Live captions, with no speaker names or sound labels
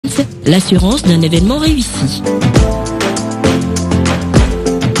l'assurance d'un événement réussi.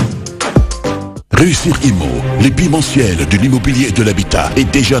 Réussir Immo, les bimensuels de l'immobilier et de l'habitat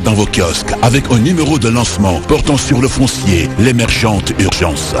est déjà dans vos kiosques avec un numéro de lancement portant sur le foncier, l'émergente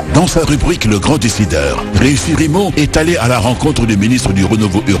urgence. Dans sa rubrique Le Grand Décideur, Réussir Immo est allé à la rencontre du ministre du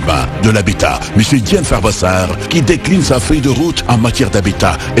Renouveau Urbain, de l'Habitat, M. Diène Farbassar, qui décline sa feuille de route en matière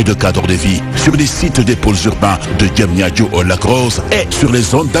d'habitat et de cadre de vie sur les sites des pôles urbains de Diamniadio au Lac Rose et sur les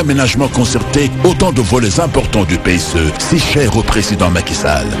zones d'aménagement concerté, autant de volets importants du PSE, si cher au président Macky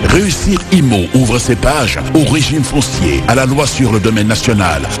Sall. Réussir Immo ouvre ses pages au régime foncier, à la loi sur le domaine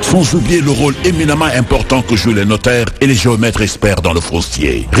national, sans oublier le rôle éminemment important que jouent les notaires et les géomètres experts dans le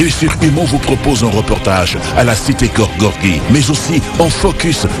foncier. Réussir Immo vous propose un reportage à la cité Gorgorgui, mais aussi en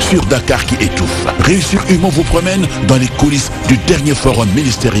focus sur Dakar qui étouffe. Réussir Immo vous promène dans les coulisses du dernier forum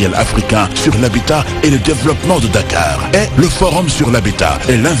ministériel africain sur l'habitat et le développement de Dakar et le forum sur l'habitat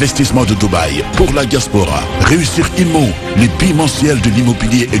et l'investissement de Dubaï pour la diaspora. Réussir Immo, les bimensuels de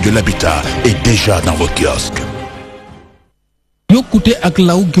l'immobilier et de l'habitat est déjà dans vos kiosques. yokkute ak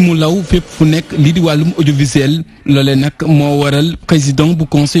law gi mu law fépp fu nekk lii di wàllum audiovisuel loolee nag moo waral président bu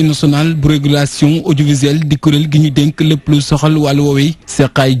conseil national bu régulation audiovisuel di kuréel gi ñu dénk lépp lu soxal wàllu woowee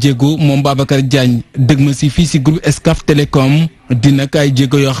seqaay jéego moom Babacar Diagne dëgg ma si fii si groupe Excaf Télécom dina kaay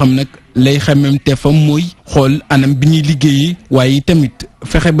jéego yoo xam nag lay xamem teefam mooy xool anam bi ñuy liggéeyee waaye tamit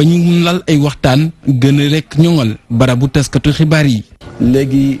fexe ba ñu lal ay waxtaan gën a rek ñoŋal barabu taskatu xibaar yi.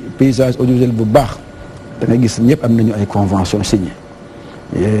 léegi paysage audiovisuel bu baax da nga gis ñëpp am nañu ay convention signé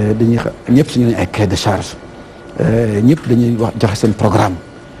dañuy ñëpp signé nañu ay cahier de charge ñëpp dañuy wax joxe seen programme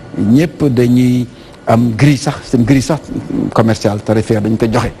ñëpp dañuy am grille sax seen grille sax commercial tarifaire dañu koy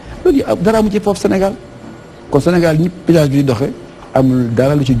joxe loolu dara amu ci foofu Sénégal kon Sénégal ñëpp paysage bi di doxe amul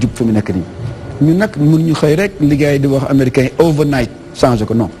dara lu ci jub fi mu nekk nii ñu nag mënuñu xëy rek liggéey di wax américain overnight changé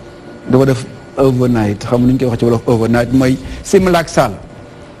ko non dafa def overnight xam nu ñu koy wax ci wolof overnight mooy simila ak saal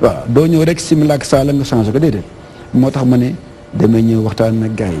waaw doo ñëw rek simila ak saal nga changé ko déedéet moo tax ma ne damay ñëw waxtaan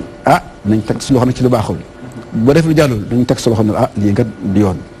ak gars yi nañ teg si loo xam ne ci lu baaxul boo def lu jàllul dañ teg si loo xam ne lii nga du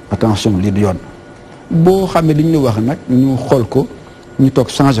yoon attention lii du yoon boo xamee li ñu wax nag ñu xool ko ñu toog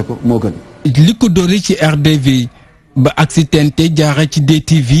changé ko moo gën. li ko doore ci RDV ba accidenté jaare ci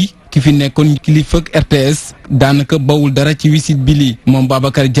DTV ki fi nekkoon kilifa ak RTS daanaka bawul dara ci wisit bi lii moom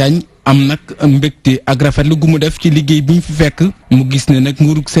Babacar Diagne am nag mbégte ak rafetlu gu mu def ci liggéey bi ñu fi fekk mu gis ne nag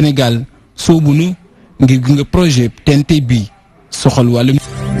nguurug Sénégal soobu nu ngir gunge projet TNT bi soxal wàllum.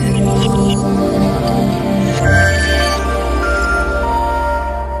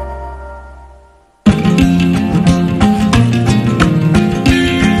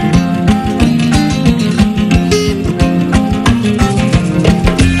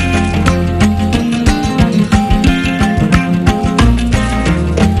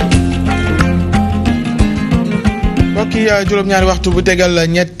 juróom-ñaari waxtu bu tegal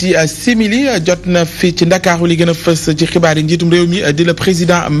ñetti simili jot na fi ci Ndakaaru li gën a fës ci xibaar yi njiitum réew mi di le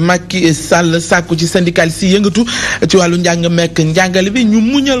président Macky Sall sàkku ci syndicaliste si yëngatu ci wàllu njàng mekk njàngale bi ñu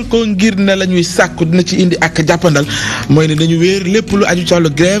muñal ko ngir ne la ñuy sàkku dina ci indi ak jàppandal mooy ne dañu wéer lépp lu aju ci wàllu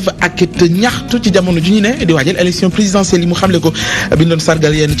grève ak it ñaxtu ci jamono ju ñu ne di waajal élection présidentielle yi mu xamle ko bi doon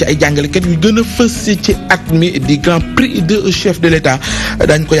sargal yenn ci ay jàngalekat yu gën a fës ci at mi di grand prix de chef de l'État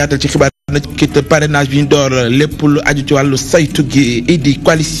dañ ko yaatal ci xibaar na kit parrainage bi ñu door lépp lu aju ci wàllu saytu gi idi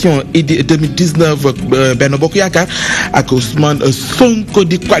coalition idi 2019 Benno Bokk Yaakaar ak Ousmane Sonko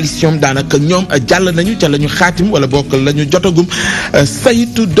di coalition daanaka ñoom jàll nañu ca la ñu xaatim wala bokk la ñu jotagum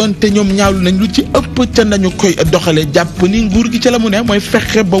saytu donte ñoom ñaawlu nañ lu ci ëpp ca nañu koy doxalee jàpp ni nguur gi ca la mu ne mooy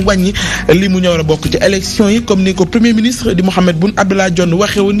fexe ba wàññi li mu ñëw a bokk ci élection yi comme ni ko premier ministre di Mahammed Boun Abdallah Dionne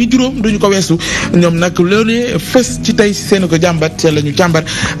waxee woon ni juróom duñu ko weesu ñoom nag loolee fës ci tey seen ko jàmbat ca la ñu jàmbar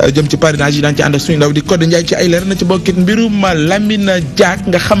jëm ci parrainage yi daan ci ànd ak suñu ndaw di Codé Ndiaye ci ay leer na ci bokkit mbirum Lamine Diack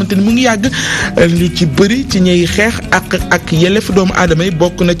nga xamante ni mu ngi yàgg ñu ci bëri ci ñuy xeex ak yelleef doomu aadama yi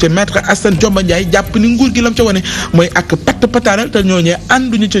bokk na ca maître Assane Diomba Ndiaye jàpp ni nguur gi lam ca wane mooy ak patt pataaral te ñooñee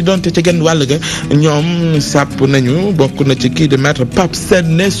ànduñu ci donte ca genn wàll ga ñoom sàpp nañu bokk na ci kii de maître Pape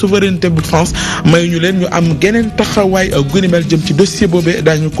Sène ne souveraineté bu France may ñu leen ñu am geneen taxawaay guni mel jëm ci dossier boobee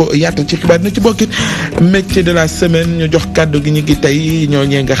daañu ko yaatal ci xibaar na ci bokkit métier de la semaine ñu jox kàddu gi ñu ngi tey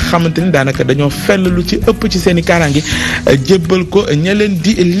ñooñee nga xamante ni daanaka dañoo fell lu ci ëpp ci seen i kaaraange jébbal ko ña leen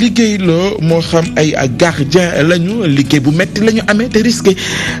di liggéeyloo moo xam ay gardien lañu liggéey bu metti la ñu amee te risqué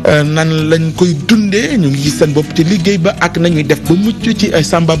nan lañ koy dundee ñu ngi gis seen bopp ci liggéey ba ak nañuy def ba mucc ci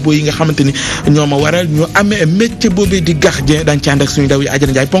sambabo yi nga xamante ni ñoo ma waral ñu amee métier boobee di gardien dañ ci ànd ak suñu ndaw yi Adja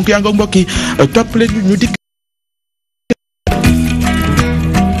Ndiaye ponk yaa nga mbokk yi topp leen ñu dikk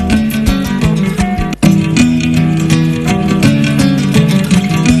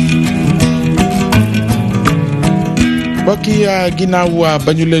mbokk yi ginnaaw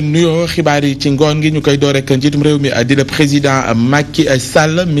ba ñu leen nuyoo xibaar yi ci ngoon gi ñu koy door rek njiitum réew mi di le président Macky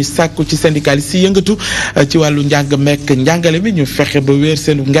Sall mi sàkku ci syndicaliste yi yëngatu ci wàllu njàng mekk njàngale mi ñu fexe ba wéer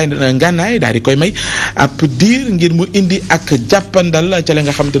seen ngànnaay daal di koy may ab diir ngir mu indi ak jàppandal ca la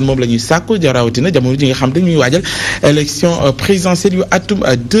nga xam te ne moom la ñuy sàkku rawatina jamono ji nga xam te ñuy waajal élection présidentielle yu atum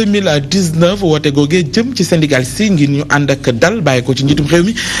 2019 woote googee jëm ci syndicaliste yi ngir ñu ànd ak dal bàyyi ko ci njiitum réew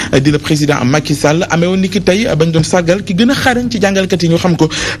mi di le président Macky Sall amee woon ni ki tey bañ doon sargal ki gën a xarañ ci jàngalkat yi ñu xam ko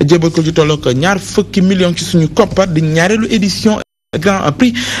jébal ko ju tollook 20 millions ci suñu koppar di ñaareelu édition grand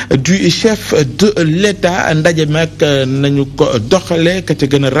prix du chef de l'État ndaje mag nañu ko doxale ka ca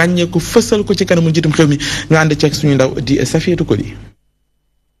gën a ràññeeku fësal ko ci kanamu njiitum xew mi ñu ànd ceeg suñu ndaw di Safiatou Koli.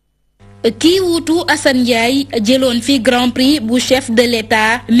 kii wuutu Assane Ndiaye jëloon fi grand prix bu chef de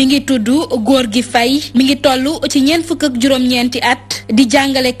l'État mi ngi tudd Gorgui Faye mi ngi toll ci 49 at di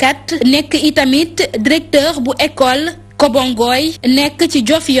jàngalekat nekk itamit directeur bu école Kobongoy nekk ci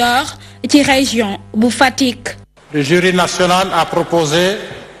Diofior ci région bu Fatick. Le jury national a proposé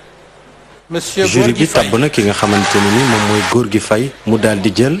monsieur jury bi tabb na ki nga xamante ne ni moom mooy Gorgui Faye mu daal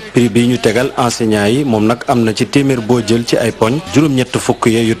di jël prix bi ñu tegal enseignants yi moom nag am na ci téeméer boo jël ci ay poñ juróom-ñett fukk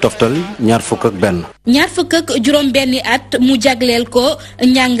yu toftal ñaar fukk ak benn. ñaar fukk ak juróom-benni at mu jagleel ko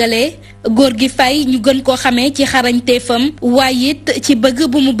njàngale Gorgui Faye ñu gën koo xamee ci xarañteefam waaye it ci bëgg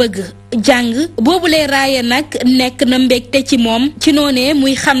bu mu bëgg jàng boobule raaya nag nekk na mbégte ci moom ci noonee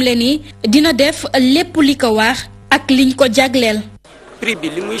muy xamle ni dina def lépp li ko wax ak liñ ko jagleel. prix bi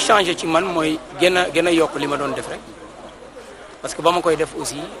li muy changé ci man mooy gën a yokk li ma doon def rek parce que ba ma koy def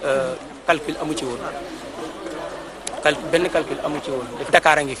aussi calcul amu ci woon benn calcul amu ci woon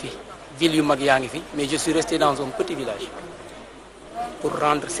Dakar a ngi fi ville yu mag yaa ngi fi mais je suis resté dans un petit village pour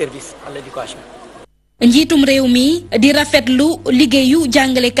rendre service à l'éducation. njiitum réew mi di rafetlu liggéeyu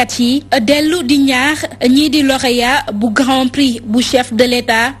jàngalekat yi dellu di ñaax ñii di lauréat bu grand prix bu chef de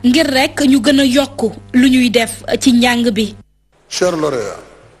l'État ngir rek ñu gën a yokk lu ñuy def ci njàng bi. Chers lauréats,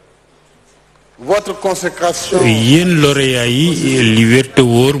 votre consécration. yéen lauréats yi li wér te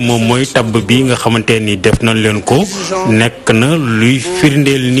wóor moom mooy tabb bi nga xamante ni def nañ leen ko nekk na luy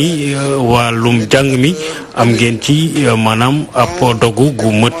firndeel ni wàllum jàng mi am ngeen ci maanaam ab dogu gu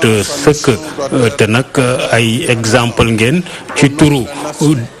mët sëkk te nag ay exemple ngeen ci turu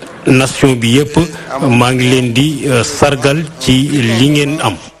nation bi yépp maa ngi leen di sargal ci li ngeen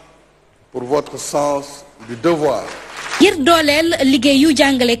am. Pour votre sens du devoir. ngir dooleel liggéeyu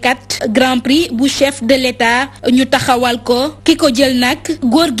jàngalekat grand prix bu chef de l'État ñu taxawal ko ki ko jël nag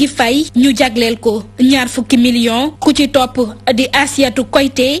Gorgui Faye ñu jagleel ko 20 millions ku ci topp di Asiatou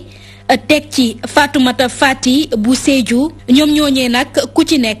Koité teg ci Fatoumata Fati bu Sédhiou ñoom ñooñee nag ku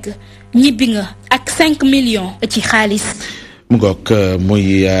ci nekk ñibbi nga ak 5 millions ci xaalis. mu ngoog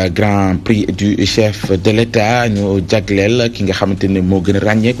muy grand prix du chef de l'État ñu jagleel ki nga xamante ne moo gën a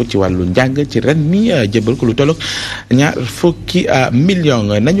ràññeeku ci wàllu njàng ci ren mi jëbal ko lu tollook 20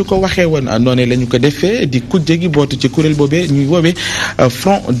 millions nañu ko waxee woon noonu la ñu ko defee di kujje gi bootu ci kuréel boobee ñuy woowee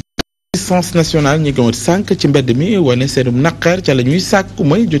front licence nationale ñu ngi woon sànq ci mbedd mi wane seenum naqar ca la ñuy sàkku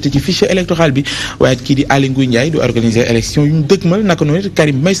mooy jote ci fichier électoral bi waaye kii di Aly Ngouille Ndiaye du organiser élection yu ñu dëgmal naka noonu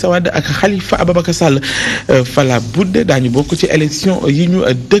Karim Meïssa Wade ak Khalifa Ababacar Sall fala budde daañu bokk ci élection yi ñu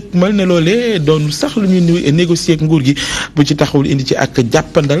dëgmal ne loolee doon sax lu ñuy négocier ak nguur gi bu ci taxawul indi ci ak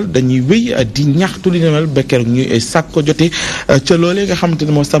jàppandal dañuy wéy di ñaxtu li ne mel ba keroog ñuy sàkk ko jote ca loolee nga xamante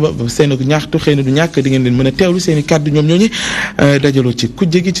ne moo sabab seen ñaxtu xëy na du ñàkk di ngeen leen mën a teewlu seen i kàddu ñoom ñooñu dajaloo ci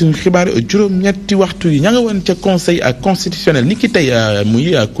kujje gi ci xibaar juróom-ñetti waxtu yi ña nga woon ca conseil constitutionnel ni ki tey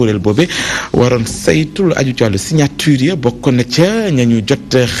muy kuréel boobe waroon saytu lu aju ci wàllu signature ya bokk na ca ñañu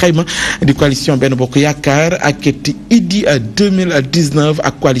jot xayma di coalition benn bokk yaakaar ak Idy 2019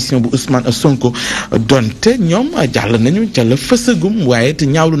 ak coalition bu Ousmane Sonko donte ñoom jàll nañu ca la fësagum waaye te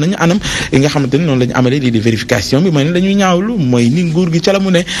ñaawlu nañu anam yi nga xamante ni noonu la ñu amalee lii di vérification bi mooy ni la ñuy ñaawlu mooy ni nguur gi ca la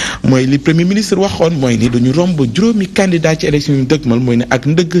mu ne mooy li premier ministre waxoon mooy ni dañu romb juróomi candidat ci élection yu dëgmal mooy ne ak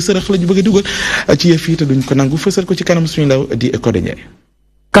ndëgg sërëx la ñu bëgg a dugal ci yëf yi te duñ ko nangu fësal ko ci kanam suñu ndaw di Codé Ndiaye.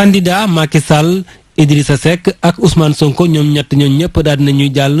 candidat Macky Sall Idrissa Seck ak Ousmane Sonko ñoom ñëpp daal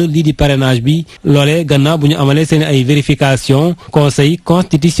dinañuy jàll lii di parrainage bi loolee gannaaw bu ñu amalee seen ay vérification conseil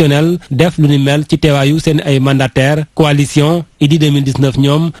constitutionnel def lu ni mel ci teewaayu seen ay mandataire coalition Idy 2019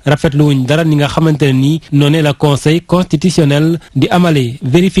 ñoom rafetlu wuñ dara ni nga xamante ne nii noonee la conseil constitutionnel di amalee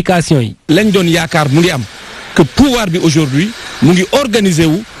vérification yi. lañ doon yaakaar mu ngi am que pouvoir bi aujourd'hui mu ngi organiser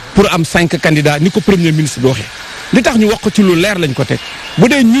wu pour am 5 candidats ni ko premier ministre bi waxee li tax ñu wax ko ci lu leer lañ ko teg bu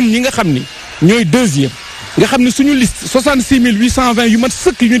dee ñun ñi nga xam ni ñooy deuxième nga xam ni suñu liste 66 820 yu mat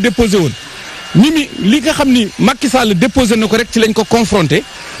sëkk yu ñu déposé woon li nga xam ni Macky Sall déposé na ko rek ci lañ ko confronté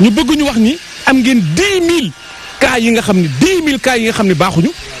ñu bëgg ñu wax ni am ngeen 10 cas yi nga xam ne 10 000 cas yi nga xam ne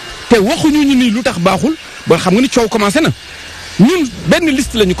baaxuñu te waxuñu ñu ni lu tax baaxul ba xam nga ni coow commencé na ñun benn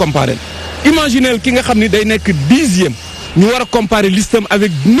liste la ñu comparé imaginez ki nga xam ni day nekk 10e ñu war a comparer listam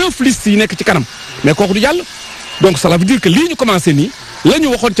avec 9 listes yi nekk ci kanam mais kooku du jàll donc ça veut dire que lii ñu commencé nii la ñu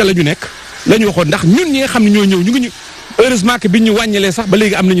waxoon ca la ñu nekk la ñu waxoon ndax ñun ñi nga xam ne ñoo ñëw ñu ngi ñu heureusement que bi ñu wàññilee sax ba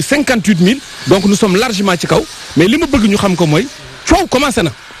léegi am nañu 58 000 donc nous sommes largement ci kaw mais li ma bëgg ñu xam ko mooy coow commencé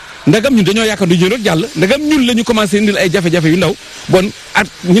na ndagam ñun dañoo yaakaar du ñu rek jàll ndagam ñun la ñu commencé indil ay jafe-jafe yu ndaw bon at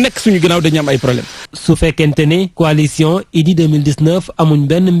ñu nekk suñu gannaaw dañu am ay problème su fekkente ne coalition Idy 2019 amuñ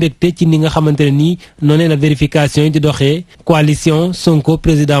benn mbégte ci ni nga xamante ne nii noonu la vérification yi di doxee coalition Sonko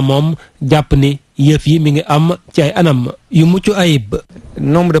président moom jàpp ne yëf yi mi ngi am ci ay anam yu mucc ayib.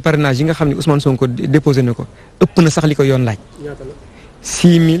 nombre de parrainage yi nga xam ne Ousmane Sonko déposé na ko ëpp na sax li ko yoon laaj.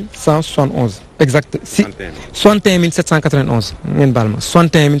 6171 exact 61 791 ngeen baal ma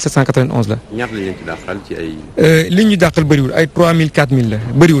 61 791 la. ñaata lañ leen ci dàqal ci ay. li ñu dàqal bëriwul ay 3000 4000 la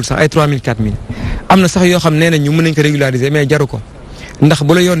bëriwul sax ay 3000 4000 am na sax yoo xam nee nañ ñu mën nañ ko régulariser mais jaru ko ndax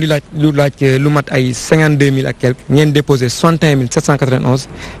bu la yoon di laaj lu mat ay 52000 ak quelque ngeen déposé 61 791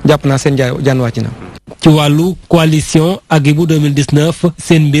 jàpp naa seen jaan wàcc na. ci wàllu coalition Aguibou 2019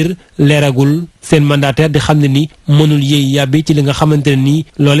 seen mbir leeragul seen mandataire di xam ne ni mënul yéey yàbbi ci li nga xamante ne nii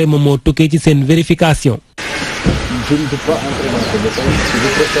loole moom moo tukkee ci seen vérification. Je ne peux pas entrer dans ce détail, je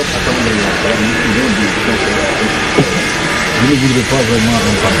préfère attendre les je ne voudrais pas vraiment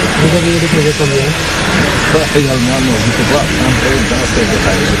en parler. Vous avez déposé combien? Ça également, non, je ne peux pas entrer dans ces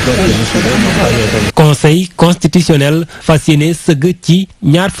détails. Je crois que je suis vraiment pas Conseil constitutionnel fas yéene sëgg ci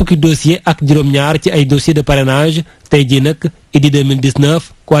ñaar fukki dossier ak juróom-ñaar ci ay dossier de parrainage tey jii nag Idy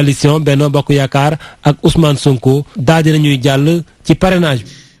 2019 coalition Benno Bokk Yaakaar ak Ousmane Sonko daal dina ñuy jàll ci parrainage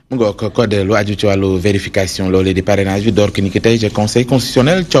bi. mu ngoog code lu aju ci wàllu vérification loolu di parrainage bi door ki ni ki tey ci conseil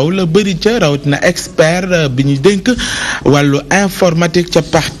constitutionnel coow la bëri ca rawatina expert bi ñu dénk wàllu informatique ca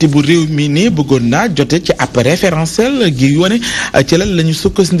parti bu réew mi ni bëggoon naa jote ci ab référentiel gi wane ci lan la ñu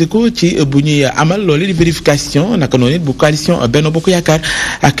sukkandiku ci bu ñuy amal loolu di vérification naka noonu it bu coalition Benno Bokk Yaakaar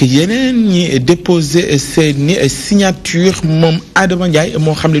ak yeneen ñi déposé seeni signature moom Adama Ndiaye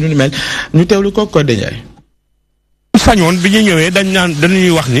moo xam ne nu ni mel ñu teewlu ko Codé Ndiaye. sañoon bi ñu ñëwee dañuy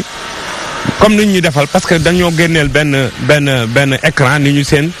wax ni comme ni ñu defal parce que dañoo génneel benn écran ni ñu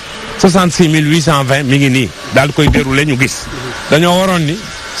seen 66 820 mi ngi nii daal koy déroulé ñu gis dañoo waroon ni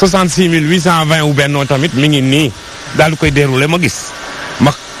 66 820 wu bennoo tamit mi ngi nii daal koy déroulé ma gis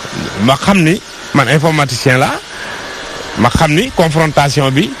ma xam ni man informaticien la ma xam ni confrontation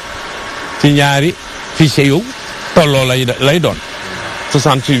bi ci ñaari fichier yow tolloo lay doon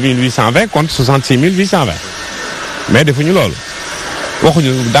 68 820 contre 66 820 mais defuñu loolu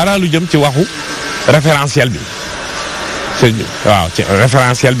waxuñu dara lu jëm ci waxu référentiel bi waaw ci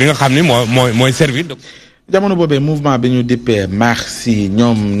référentiel bi nga xam ni mooy servir. jamono boobee mouvement bi ñu dippee Merci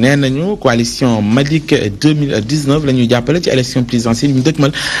ñoom nee nañu coalition Madick 2019 la ñuy jàppale ci élection présidentielle ñu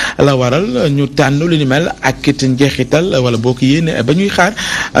dëkkmal la waral ñu tànn lu ni mel ak it njeexital wala boo ko yéene ba ñuy xaar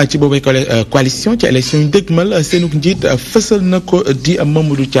ci boobee coalition ci élection ñu dëkkmal seenug njiit fësal na ko di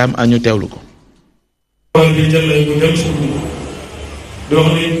Mamadou Thiam ñu teewlu ko. loolu bi jël nañ ko dem suñu di wax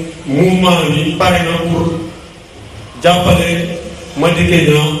ni mouvement bi pare na pour jàppale Madick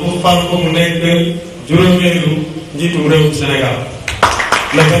Niang pour fal ko mu nekk juróomeelu njiitum réewum Sénégal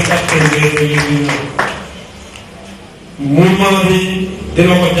le 24 février 2019 mouvement bi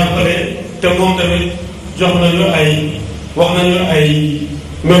dina ko jàppale te moom tamit jox nañu wax nañu ay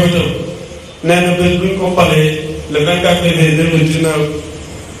mébitam nee na bés buñ ko falee le 24 février 2019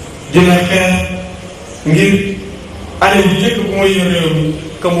 dina xeex ngir année bi njëkk bu may yor réew mi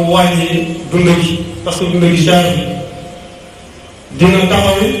que mu wàññi dund gi parce que dund gi cher bi dina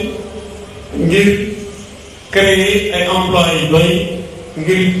taxaw ngir créer ay emploi yi doy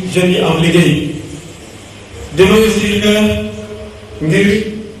ngir jeunes yi am liggéey dina aussi xeex ngir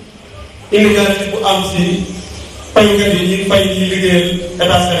inégalité bu am si faykat yi ñuy fay ci liggéeyal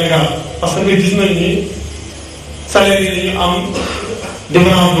état Sénégal parce que gis nañ ni salaire yi dañu am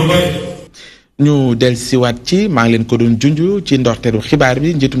différence bu bëri. ñu dellusiwaat ci maa ngi leen ko doon junj ci ndorteelu xibaar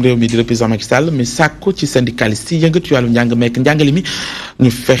bi njiitum réew mi di le président Macky Sall mi sàkku ci syndicaliste yi yëngatu ci wàllu njàng mekk njàngale mi ñu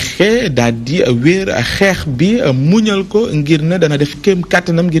fexe daal di wéer xeex bi muñal ko ngir ne dana def kéem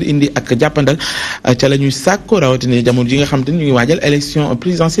kàttanam ngir indi ak jàppandal ca la ñuy sàkku rawatina jamono ji nga xam te ni ñu ngi waajal élection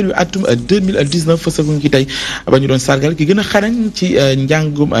présidentielle yu atum 2019 fësaguñ ci tey ba ñu doon sargal ki gën a xarañ ci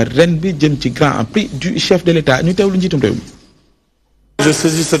njàngum ren bi jëm ci grand prix du chef de l'État ñu teewlu njiitum réew mi. Je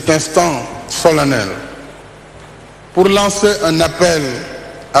saisis cet instant solennel pour lancer un appel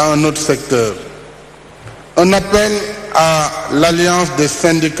à un autre secteur, un appel à l'Alliance des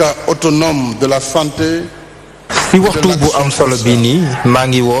syndicats autonomes de la santé ci waxtu bu am solo bi nii maa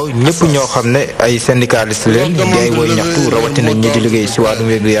ngi woo ñëpp ñoo xam ne ay syndicaliste leen di ay woy ñaxtu rawatina ñi di liggéey ci wàllum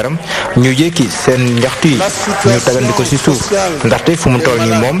wér-gu-yaram ñu yëkki seen ñaxtu yi ñu tagandi ko ci suuf ndaxte fu mu toll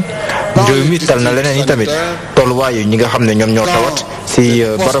nii moom réew mi tal na leneen yi tamit tolluwaayu ñi nga xam ne ñoom ñoo tawat ci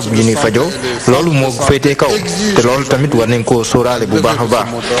barab yi ñuy fajoo loolu moo féetee kaw te loolu tamit war nañ koo sóoraale bu baax a baax.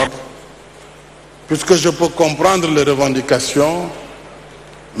 Puisque je peux comprendre les revendications,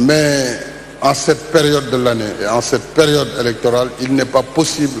 mais en cette période de l'année et en cette période électorale, il n'est pas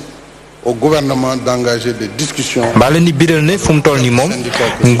possible au gouvernement d'engager des discussions. maa leen di biral ne fu mu toll nii moom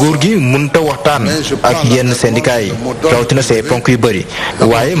nguur gi mënut a waxtaan ak yenn syndicats yi rawatina see ponk yu bëri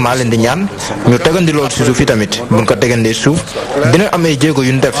waaye maa leen di ñaan ñu tegandi loolu si suuf yi tamit buñ ko tegandee suuf dina am ay jéego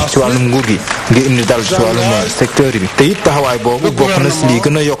yu ñu def si wàllum nguur gi ngir indi dal si wàllum secteur bi te it taxawaay boobu bokk na si lii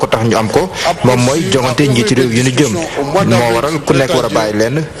gën a yokk tax ñu am ko moom mooy jongante njiiti réew yu ñu jëm moo waral ku nekk war a bàyyi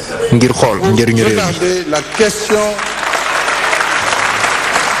leen ngir xool njëriñu réew mi.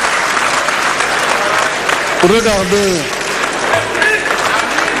 Regardez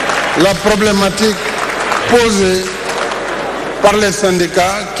la problématique posée par les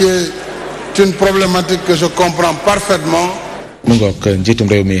syndicats qui est une problématique que je comprends parfaitement. mu ngoog njiitum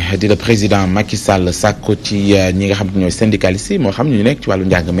réew mi di le président Macky Sall sàkku ci ñi nga xam ne ñooy syndicalistes yi moo xam ñu nekk ci wàllu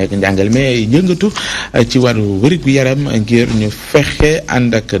njàng meek njàngal mais yëngatu ci wàllu wér gu yaram ngir ñu fexe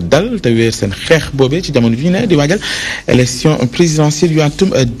ànd ak dal te wéer seen xeex boobee ci jamono bi ñu ne di waajal élection présidentielle yu atum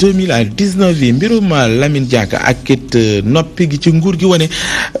 2019 yi mbirum Lamine Diack ak it noppi gi ci nguur gi wane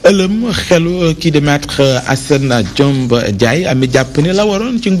ëlëm xelu kii di maître Assane Diomba Ndiaye ami jàpp ne la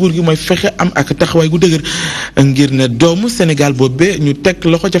waroon ci nguur gi mooy fexe am ak taxawaay gu dëgër ngir ne doomu Sénégal boobee ñu teg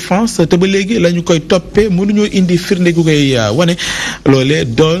loxo ca France te ba léegi la ñu koy toppee mënuñoo indi firnde gu koy wane loolee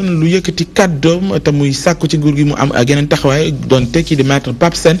doon lu yëkkati kàddoom te muy sàkku ci nguur gi mu am geneen taxawaay doonte kii di maître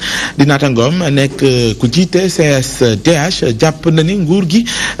Pape Sène di naatangoom nekk ku jiite CSDH jàpp na ni nguur gi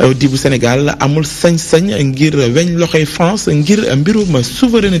di bu Sénégal amul sañ-sañ ngir weñ loxoy France ngir mbirum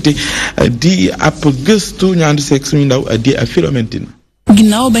souveraineté di ab gëstu ñu ànd seeg suñu ndaw di Philoméntine.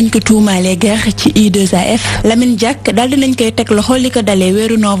 ginnaaw bañ ko tuumaalee guerre ci I2AF Lamine Diack daal dinañ koy teg loxo li ko dalee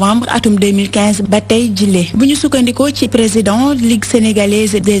weeru novembre atum 2015 ba tey jile bu ñu sukkandikoo ci président Ligue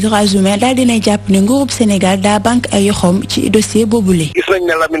sénégalaise des droits humains daal dinay jàpp ne nguurub Sénégal daa banque ay yoxoom ci dossier boobule. gis nañ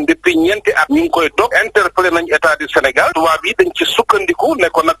ne Lamine depuis ñeenti at ñu ngi koy topp interpellé nañ état du Sénégal tubaab yi dañ ci sukkandiku ne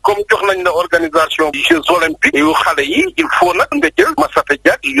ko nag comme jox nañ la organisation des Jeux olympiques yu xale yi il faut nag nga jël Massata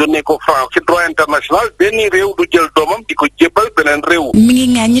Diack yónnee ko France ci droit international benn réew du jël doomam di ko jébbal beneen réew. mi ngi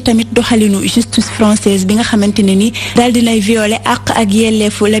ŋàññi tamit doxalinu justice française bi nga xamante ne ni daal dinay violer àq ak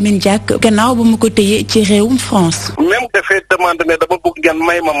yelleefu Lamine Diack gannaaw ba mu ko téye ci réewum France. même dafay demande ne dama bëgg ngeen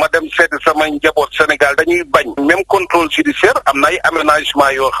may ma dem seeti sama njaboot Sénégal dañuy bañ même contrôle judiciaire am na ay aménagement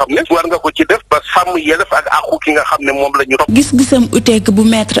yoo xam ne war nga ko ci def ba sàmm yelleef ak àqu ki nga xam ne moom la ñu topp. gis-gisam uteeg bu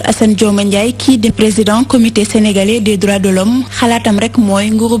maître Assane Dioma Ndiaye kii di président comité sénégalais des droits de l'homme xalaatam rek mooy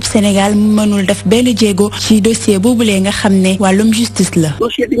nguurub Sénégal mënul def benn jéego ci dossier boobulee nga xam ne wàllum justice la.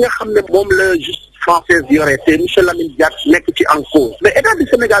 dossier bi nga xam ne moom la justice française yore te monsieur Lamine Diack nekk ci en cause mais état du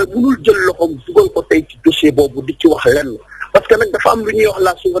Sénégal mënul jël loxoom dugal ko tey ci dossier boobu di ci wax lenn parce que nag dafa am lu ñuy wax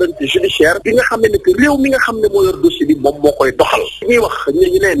la souveraineté judiciaire bi nga xam ne que réew mi nga xam ne moo yor dossier bi moom moo koy doxal ñuy wax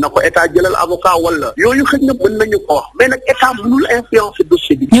ñu ne na ko état jëlal avocat wala yooyu xëy na mën nañu ko wax mais nag état mënul influencer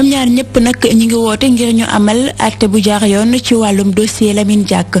dossier bi. ñoom ñaar ñëpp nag ñi ngi woote ngir ñu amal acte bu jaar yoon ci wàllum dossier Lamine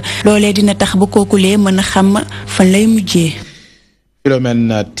Diack loolee dina tax ba kookulee mën a xam fan lay mujjee.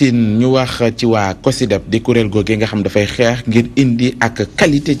 Philomène Tine ñu wax ci waa COSYDEP di kuréel googu nga xam dafay xeex ngir indi ak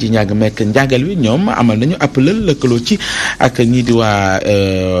qualité ci njàng mekk njàngal wi ñoom amal nañu ab lëkkaloo ci ak ñii di waa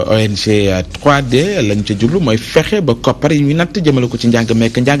ONG 3D lañ ca jublu mooy fexe ba koppar yi ñu natt jëmale ko ci njàng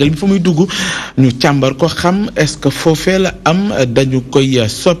mekk njàngal bi fa muy dugg ñu càmbar ko xam est-ce que foofee la am dañu koy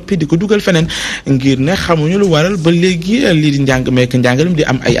soppi di ko dugal feneen ngir ne xamuñu lu waral ba léegi lii di njàng mekk njàngal mi di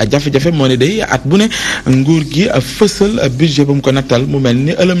am ay jafe-jafe moo ne day at bu ne nguur gi fësal budget ba mu ko natt mu mel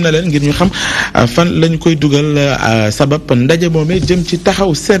ni ëlëm na leen ngir ñu xam fan lañu koy dugal sabab ndaje moomee jëm ci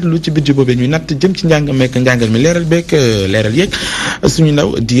taxaw seetlu ci budget boobee ñuy natt jëm ci njàng mekk njàngal mi leeral beek leeral yeeg suñu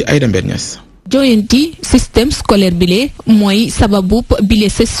ndaw di Aïda Mbernias. joyanti système scolaire bile mooy sababub bile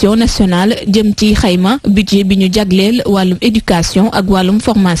session nationale jëm ci xayma budget bi ñu jagleel wàllum éducation ak wàllum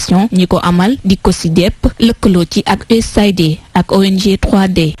formation ñi ko amal di COSYDEP lëkkaloo ci ak USAID ak ONG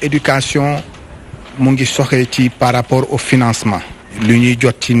 3D. éducation mu ngi soxe ci par rapport au financement. lu ñuy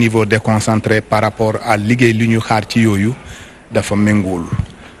jot ci niveau déconcentré par rapport à liggéey li ñu xaar ci yooyu dafa méngool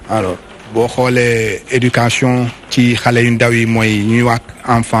alors boo xoolee éducation ci xale yu ndaw yi mooy ñuy wax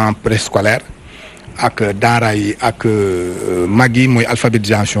enfant préscolaire ak daara yi ak mag yi mooy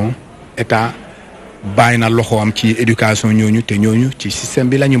alphabétisation état bàyyi na loxoom ci éducation ñooñu te ñooñu ci système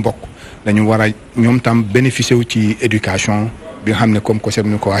bi la ñu bokk dañu war a ñoom tam bénéficier wu ci éducation bi nga xam ne comme concept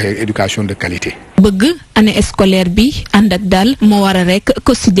ni ko waxee éducation de qualité. bëgg année scolaire bi ànd ak dal moo war a rek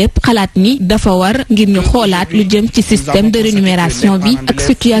COSYDEP xalaat ni dafa war ngir ñu xoolaat lu jëm ci système de rémunération bi ak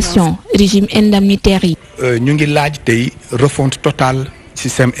situation régime indemnitaire yi. ñu ngi laaj tey refonte totale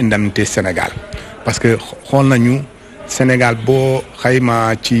système indemnité Sénégal parce que xool nañu Sénégal boo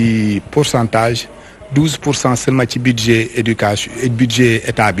xayma ci pourcentage 12% seulement ci budget éducation budget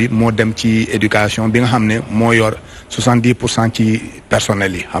état bi moo dem ci éducation bi nga xam ne moo yor 70% ci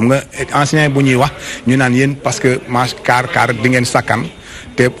personnel yi xam nga enseignant bu ñuy wax ñu naan yéen parce que marge car di ngeen sakkan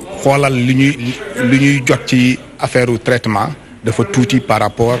te xoolal li ñuy jot ci affaire traitement dafa tuuti par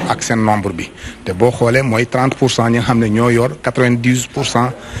rapport ak seen nombre bi te boo xoolee mooy 30% ñi nga xam ne ñoo yor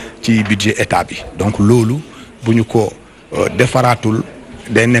 90% ci budget état bi donc loolu bu ñu ko defaraatul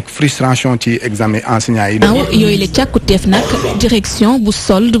day nekk frustration ci examen enseignants yi. naaw yooyu la càkkuteef nag direction bu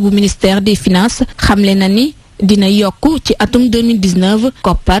solde bu ministère des finances xamle na ni dina yokk ci atum 2019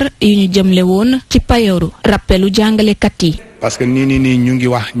 koppar yu ñu jëmle woon ci payooru rappelu jàngalekat yi. parce que nii ñu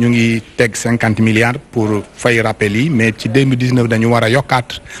ngi teg 50 milliards pour fay rappel yi mais ci 2019 dañu war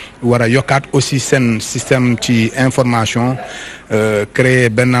a yokkaat aussi seen système ci information créer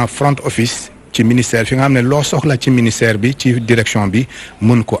benn front office. ci ministère fi nga xam ne loo soxla ci ministère bi ci direction bi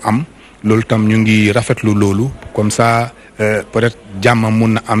mën ko am loolu tam ñu ngi rafetlu loolu comme ça peut-être jàmm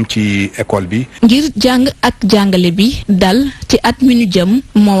mun na am ci école bi. ngir jàng ak jàngale bi dal ci at mi ñu jëm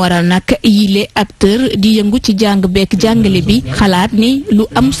moo waral nag yile acteur di yëngu ci jàng beek jàngale bi xalaat ni lu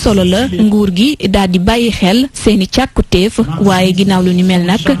am solo la nguur gi daal di bàyyi xel seeni càkkutéef waaye ginnaaw lu ni mel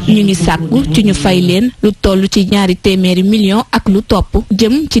nag ñu ngi sàkku ci ñu fay leen lu toll ci 200 millions ak lu topp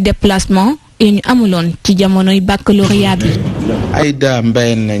jëm ci déplacement yi ñu amuloon ci jamonoy baccalauréat bi. Aïda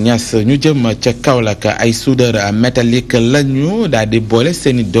Mbayne Niass ñu jëm ca Kaolack ay soudeur métallique lañu daal di boole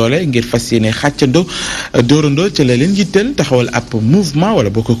seeni doole ngir fas yéene xàccandoo dóorandoo ci la leen yitteel taxawal ab mouvement wala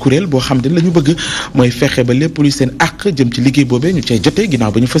boo ko kuréel boo xam ne la ñu bëgg mooy fexe ba lépp luy seen àq jëm ci liggéey boobee ñu cay jotee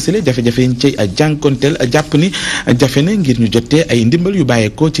ginnaaw ba ñu fësalee jafe-jafe yi ñu cay jànkonteel jàpp ni jafe ne ngir ñu jotee ay ndimbal yu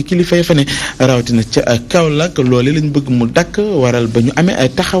bàyyeekoo ci kilifa ya fa ne rawatina ca Kaolack loole lañ bëgg mu dakk waral ba ñu amee ay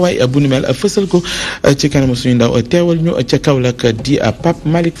taxawaay bu nu mel fësal ko ci kanamu suñu ndaw teewal ñu ca Kaolack di Pape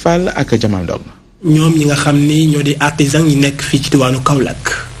Malick Fall ak Jamal Ndong. ñoom ñi nga xam ni ñoo di artisan yi nekk fii ci diwaanu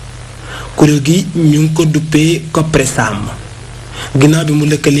Kaolack kuréel gi ñu ngi ko duppee Copresam ginnaaw bi mu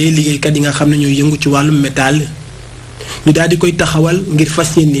lëkkalee liggéeykat yi nga xam ne ñoo yëngu ci wàllum métal ñu daal di koy taxawal ngir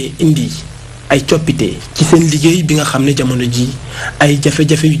fas yéene indi ay coppite ci seen liggéey bi nga xam ne jamono ji ay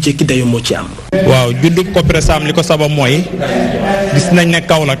jafe-jafe yu jékki dayo moo ci am. waaw juddub Copresam li ko sabab mooy gis nañ ne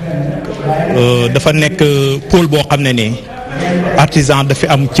Kaolack dafa nekk pôle boo xam ne nii artisan dafi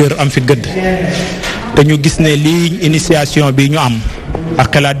am cër am fi gëdd te ñu gis ne lii initiation bi ñu am ak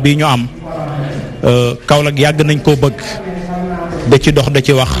xalaat bi ñu am Kaolack yàgg nañ koo bëgg da ci dox da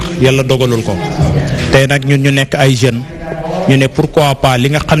ci wax yàlla dogalul ko tey nag ñun ñu nekk ay jeunes ñu ne pourquoi pas li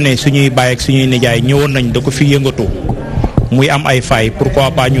nga xam ne suñuy baay ak suñuy nijaay ñëwoon nañ da ko fi yëngatu muy am ay faay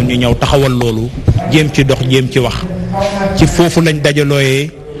pourquoi pas ñun ñu ñëw taxawal loolu jéem ci dox jéem ci wax ci foofu lañ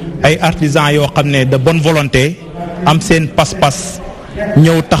dajalooyee ay artisans yoo xam ne de bonne volonté am seen pas-pas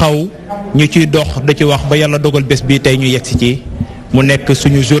ñëw taxaw ñu ciy dox da ci wax ba yàlla dogal bés bii tey ñu yegsi ci mu nekk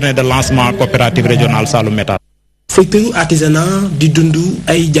suñu journée de lancement coopérative régionale Saloum Métal. secteur artisanat di dund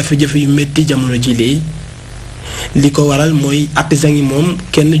ay jafe-jafe yu métti jamono ji li ko waral mooy artisan yi moom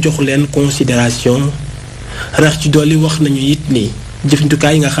kenn joxu leen considération rax ci dolli wax nañu it ni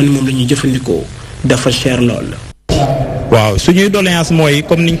jëfandikaay yi nga xam ne moom la ñuy jëfandikoo dafa cher lool. waaw suñuy doléance mooy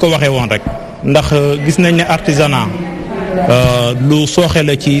comme niñ ko waxee woon rek ndax gis nañ ne artisanat lu sooxe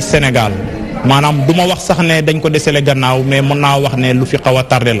la ci Sénégal maanaam du ma wax sax ne dañ ko desele gannaaw mais mën naa wax ne lu fi xaw a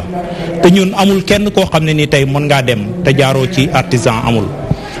tardé la te ñun amul kenn koo xam ne ni tey mën ngaa dem te jaaroo ci artisan amul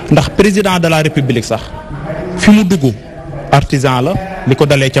ndax président de la république sax fi mu dugg artisan la li ko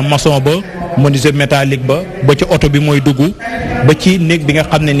dalee ca maçon ba menuisier métallique ba ca oto bi mooy dugg ba ci néeg bi nga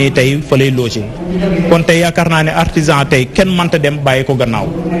xam ne nii tey fa lay loger kon tey yaakaar naa ne artisan tey kenn mënta dem bàyyi ko gannaaw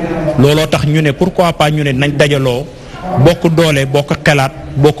looloo tax ñu ne pourquoi pas ñu ne nañ dajaloo bokk doole bokk xelaat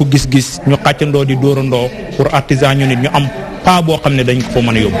bokk gis-gis ñu xàccandoo di dóorandoo pour artisan ñu nit ñu am pas boo xam ne dañ ko fa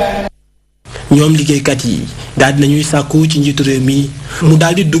mën a yóbbu. ñoom liggéeykat yi daal di nañuy sàkku ci njiitu réew mi mu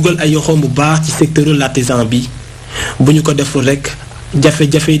daal di dugal ay yoxoom bu baax ci secteur l'artisan bi bu ñu ko deful rek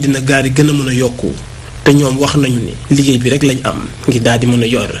jafe-jafe yi dina gaari gën a mën a yokku te ñoom wax nañu ne liggéey bi rek lañ am ngir daal di mën a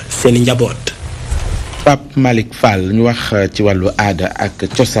yor seeni njaboot. Pape Malick Fall ñu wax ci wàllu aada ak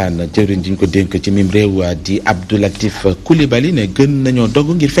cosaan jëwriñ ji ñu ko dénk ci mim réew di Abdou Latif Coulibaly ne gën nañoo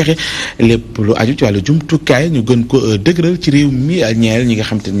dogg ngir fexe lépp lu aju ci wàllu jumtukaay ñu gën ko dëgëral ci réew mi ñeel ñi nga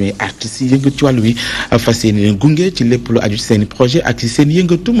xam te ne ñooy artistes yi yëngatu ci wàllu wi fas yéene leen gunge ci lépp lu aju ci seen i projet ak ci seen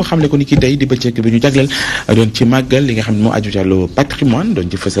yëngatu mu xam ne ko ni ki tey di bëccëg bi ñu jagleel doon ci màggal li nga xam ne moo aju ci wàllu patrimoine doon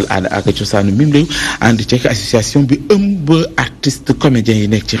ci fësal aada ak cosaanu mim réew ànd ci association bi ëmb artiste comédiens yi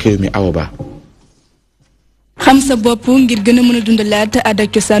nekk ci réew mi Awoba. xam sa bopp ngir gën a mën a dundalaat aada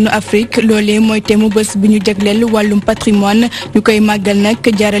ak cosaanu Afrique loolee mooy thème bés bi ñu jagleel wàllum patrimoine ñu koy màggal nag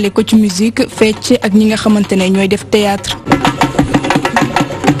jaarale ko ci musique fecc ak ñi nga xamante ne ñooy def théâtre.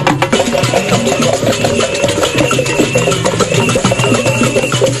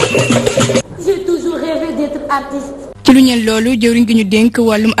 J'ai toujours rêvé d'être artiste. ci lu ñeel loolu jëwriñ gi ñu dénk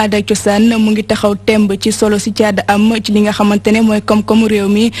wàllum aada ak cosaan mu ngi taxaw temb ci solo si caada am ci li nga xamante ne mooy koom-koomu réew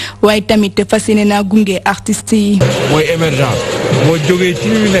mi waaye tamit fas yéene naa gunge artistes yi. mooy émergence moo jógee ci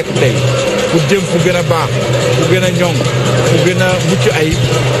ñu nekk tey pour jëm fu gën a baax fu gën a ñoŋ fu gën a mucc ay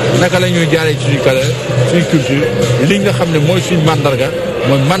naka la ñuy jaaree ci suñu kala suñu culture li nga xam ne mooy suñu mandarga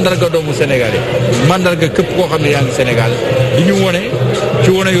mooy mandarga doomu Sénégal yi mandarga képp koo xam ne yaa ngi Sénégal di ñu wone ci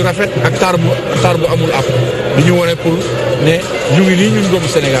wone yu rafet ak taar bu amul ab di ñu wone pour ne ñu ngi nii ñun doomu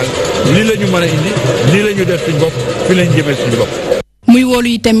Sénégal lii la ñu mën a indi lii la ñu def suñu bopp fii la ñu jëmee suñu bopp. muy woolu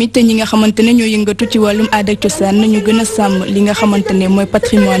yi tamit ñi nga xamante ne ñoo yëngatu ci wàllum aada ak cosaan ñu gën a sàmm li nga xamante ne mooy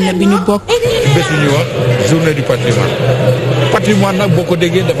patrimoine bi ñu bokk. ci bés bu ñuy wax journée du patrimoine patrimoine nag boo ko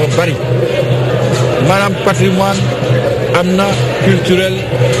déggee dafa bari maanaam patrimoine am na culturel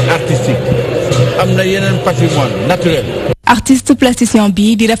artistique am na yeneen patrimoine naturel. artiste plasticien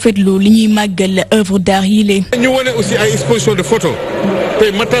bi di rafetlu li ñuy màggal œuvre d'art yi lee. ñu wane aussi ay exposition de photo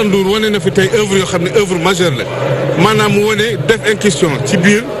tey Matar Ndour wane na fi tey œuvre yoo xam ne œuvre majeure la maanaam mu wane def question ci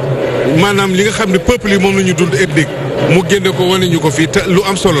biir maanaam li nga xam ne peuple yi moom la ñu dund ethnique mu génne ko wane ñu ko fii te lu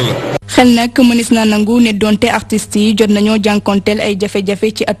am solo la. xel nag mënees naa nangu ne donte artistes yi jot nañoo jànkonteel ay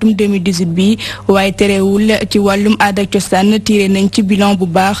jafe-jafe ci atum 2018 bi waaye terewul ci wàllum aada ak cosaan tiré nañ ci bilan bu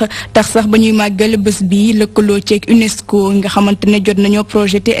baax tax sax ba ñuy màggal bés bi lëkkaloo ceeg UNESCO nga xamante ne jot nañoo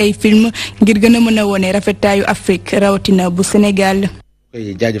projeté ay film ngir gën a mën a wone rafetaayu Afrique rawatina bu Sénégal.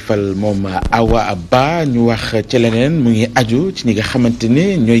 koy jaajëfal moom Awa Ba ñu wax ci leneen mu ngi aju ci ñi nga xamante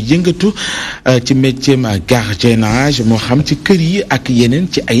ne ñooy yëngatu ci métier gardiennage moo xam ci kër yi ak yeneen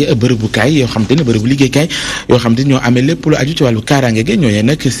ci ay bërëbukaay yoo xamante ne bërëbu liggéeykaay yoo xamante ne ñoo amee lépp lu aju ci wàllu kaaraange gi ñooñu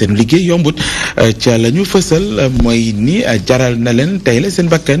nag seen liggéey yombut ca la ñu fësal mooy ni jaral na leen tey la seen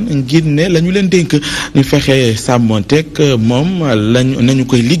bakkan ngir ne la ñu leen dénk ñu fexe sàmmonteeg moom nañu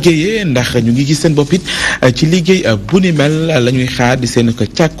koy liggéeyee ndax ñu ngi gis seen bopp it ci liggéey bu ni mel la ñuy xaar di seen ko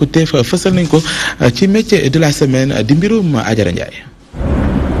càkkute fësal nañ ko ci métier de la semaine di mbirum Ajara Ndiaye.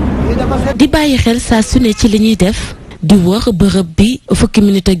 di bàyyi xel saa su ne ci li ñuy def di wër bërëb bi fukki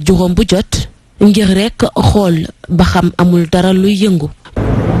minute ak juróom bu jot ngir rekk xool ba xam amul dara luy yëngu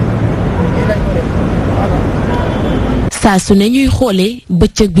saa su ne ñuy xoolee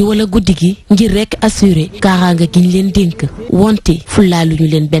bëccëg bi wala guddi gi ngir rekk assurer kaaraanga gi ñu leen dénk wonte fulaaluñu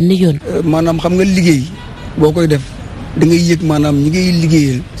leen benn yoon. maanaam xam nga liggéey boo koy def. da ngay yëg maanaam ñi ngay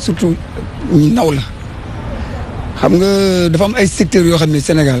liggéeyal surtout ñi naw la xam nga dafa am ay secteurs yoo xam ne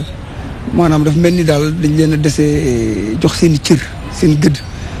Sénégal maanaam dafa mel ni daal dañ leen a dese jox seen i cër seen gëdd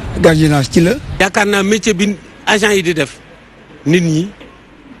gardiennage ci la. yaakaar naa métier bi agent yi di def nit ñi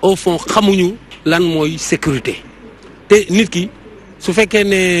au fond xamuñu lan mooy sécurité te nit ki su fekkee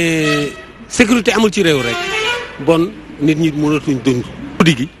ne sécurité amul ci réew rek bon nit ñi mënatuñ dund.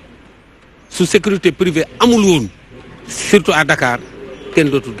 guddi gi su sécurité privée amul woon. surtout à Dakar kenn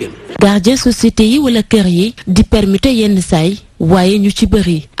dootul génn. gardien société yi wala kër yi di permettre yenn saay waaye ñu ci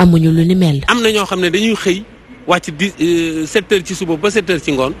bëri amuñu lu ni mel. am na ñoo xam ne dañuy xëy wàcc 7 heures ci suba ba 7 heures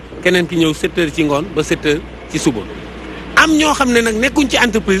ci ngoon keneen ki ñëw 7 heures ci ngoon ba 7 heures ci suba am ñoo xam ne nag nekkuñ ci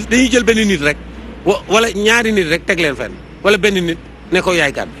entreprise dañuy jël benn nit rek wala ñaari nit rek teg leen fenn wala benn nit ne ko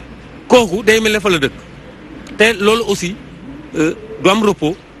yaay gàdde kooku day mel ne fa la dëkk te loolu aussi du am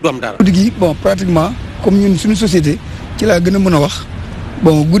repos du am dara. guddi gi bon pratiquement comme ñun suñu société. ci laa gën a mën a wax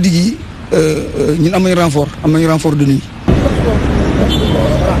bon guddi gi ñun am nañu renfort de nuit.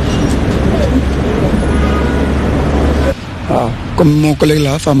 waaw comme mon collègue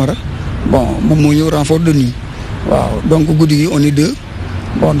là Famara bon moom moo ñëw renfort de nuit waaw donc guddi gi on est deux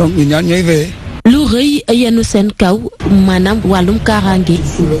bon donc ñun ñaar ñooy veillé. lu rëy yenu seen kaw maanaam wàllum kaaraange.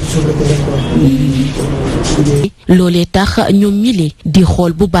 loolee tax ñoom ñile di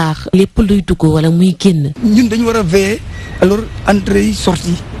xool bu baax lépp luy dugg wala muy génn. ñun dañu war a veiller alors entrée yi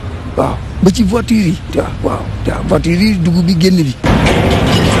sortie waaw ba ci voiture yi waaw voiture yi dugg bi génn bi.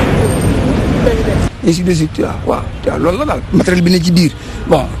 ainsi de suite waaw loolu la daal matériel bi ne ci biir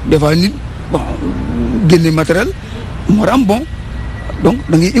bon des fois nit bon génne matériel mu war a am bon donc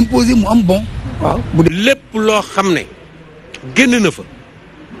da ngay imposer mu am bon waaw. bu dee lépp loo xam ne génn na fa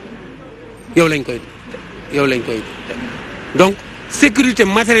yow lañ koy donc sécurité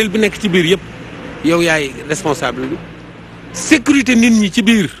matériel bi nekk ci biir yëpp yow yaay responsable bi sécurité nit ñi ci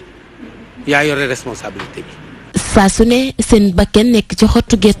biir yaa yore responsabilité bi. saa su ne seen bakken nekk ci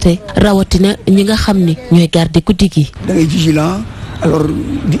xottu gerte rawatina ñi nga xam ni ñooy garder guddi gi. da ngay vigilant alors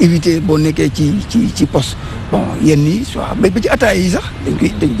di éviter boo nekkee ci poste bon yenn yi soit ba ci ataaya yi sax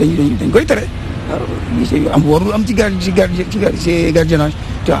dañ koy tere am warul am ci gardiennage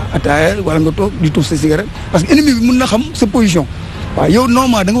tu vois ataaya wala nga toog di tuuf sa cigarette parce que ennemi bi mën na xam sa position waaw yow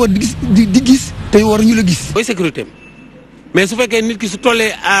normalement da nga war di gis te war ñu la gis. mooy sécurité mais su fekkee nit ki su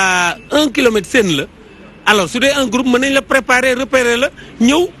tollee à 1 kilomètre seen la. alors su dee un groupe mën nañ la préparer repérer la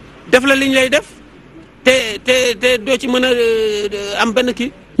ñëw def la li ñu lay def te doo ci mën a am benn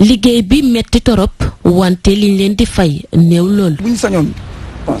kii. liggéey bi metti torop wante liñ leen di fay néew lool. bu ñu sañoon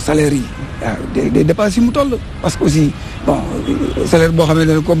bon salaire yi waaw day dépasse yi mu toll parce que aussi bon salaire boo xam ne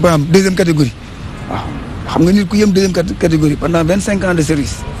dañ ko ba am deuxième catégorie waaw xam nga nit ku yem deuxième catégorie pendant 25 ans de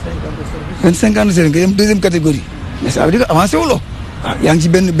service. 25 ans de service nga yem deuxième catégorie mais ça veut dire que avancé wu loo waaw yaa ngi ci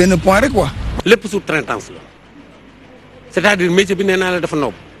benn point rek quoi. lépp sous-traitance la c'est-à-dire métier bi nee naa la dafa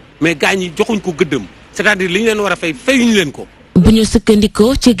noob mais gars ñi joxuñ ko gëddëm c'est-à-dire li ñu leen war a fay fayuñu leen ko. bu ñu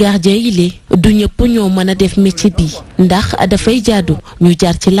sukkandikoo ci gardien yi li du ñëpp ñoo mën a def métier bi ndax dafay jaadu ñu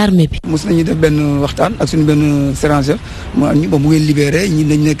jaar ci l'armée bi. mos nañu def benn waxtaan ak suñu benn sergent mu ba mu ngeen libéré ñi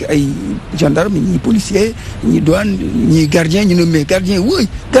nañ nekk ay gendarme ñi policier ñi douane ñi gardien ñu ne mais gardien wóoy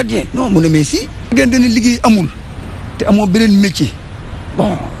gardien non mu ne mais si. ngeen dana liggéey amul te amoo beneen métier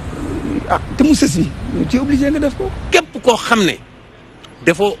bon. te mu sës bi tu es obligé nga def ko. képp koo xam ne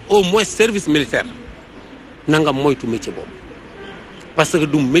dafa au moins service militaire na nga moytu métier boobu parce que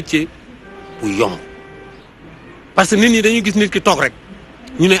du métier bu yomb parce que nit ñi dañuy gis nit ki toog rek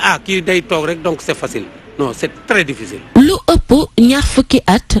ñu ne kii day toog rek donc c'est facile non c'est très difficile. lu ëpp ñaar fukki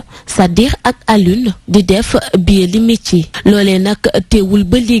at Sadikh ak Alioune di def biir li métier loolee nag teewul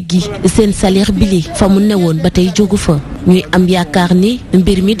ba léegi seen salaire bi li fa mu newoon ba tey jógu fa ñuy am yaakaar ni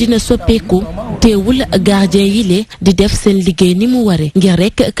mbir mi dina soppeeku teewul gardien yi le di def seen liggéey ni mu ware ngir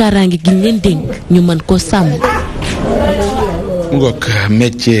rek kaaraange gi ñu leen dénk ñu mën ko sàmm. mu ngoog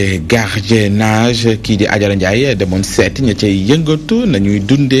métier gardiennage kii di Adjara Ndiaye demoon seeti ña cay yëngatu nañuy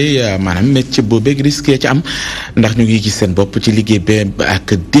dundee maanaam métier boobeeg risque ci am ndax ñu ngi gis seen bopp ci liggéey bi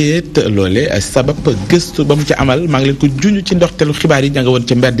ak déet loole sabab gëstu ba mu ci amal maa ngi leen ko junj ci ndoxtelu xibaar yi ña nga woon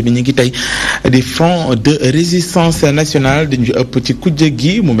ci mbedd mi ñu ngi tey di front de résistance nationale di ñu ëpp ci kujje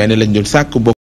gi mu mel ne lañ doon sàkk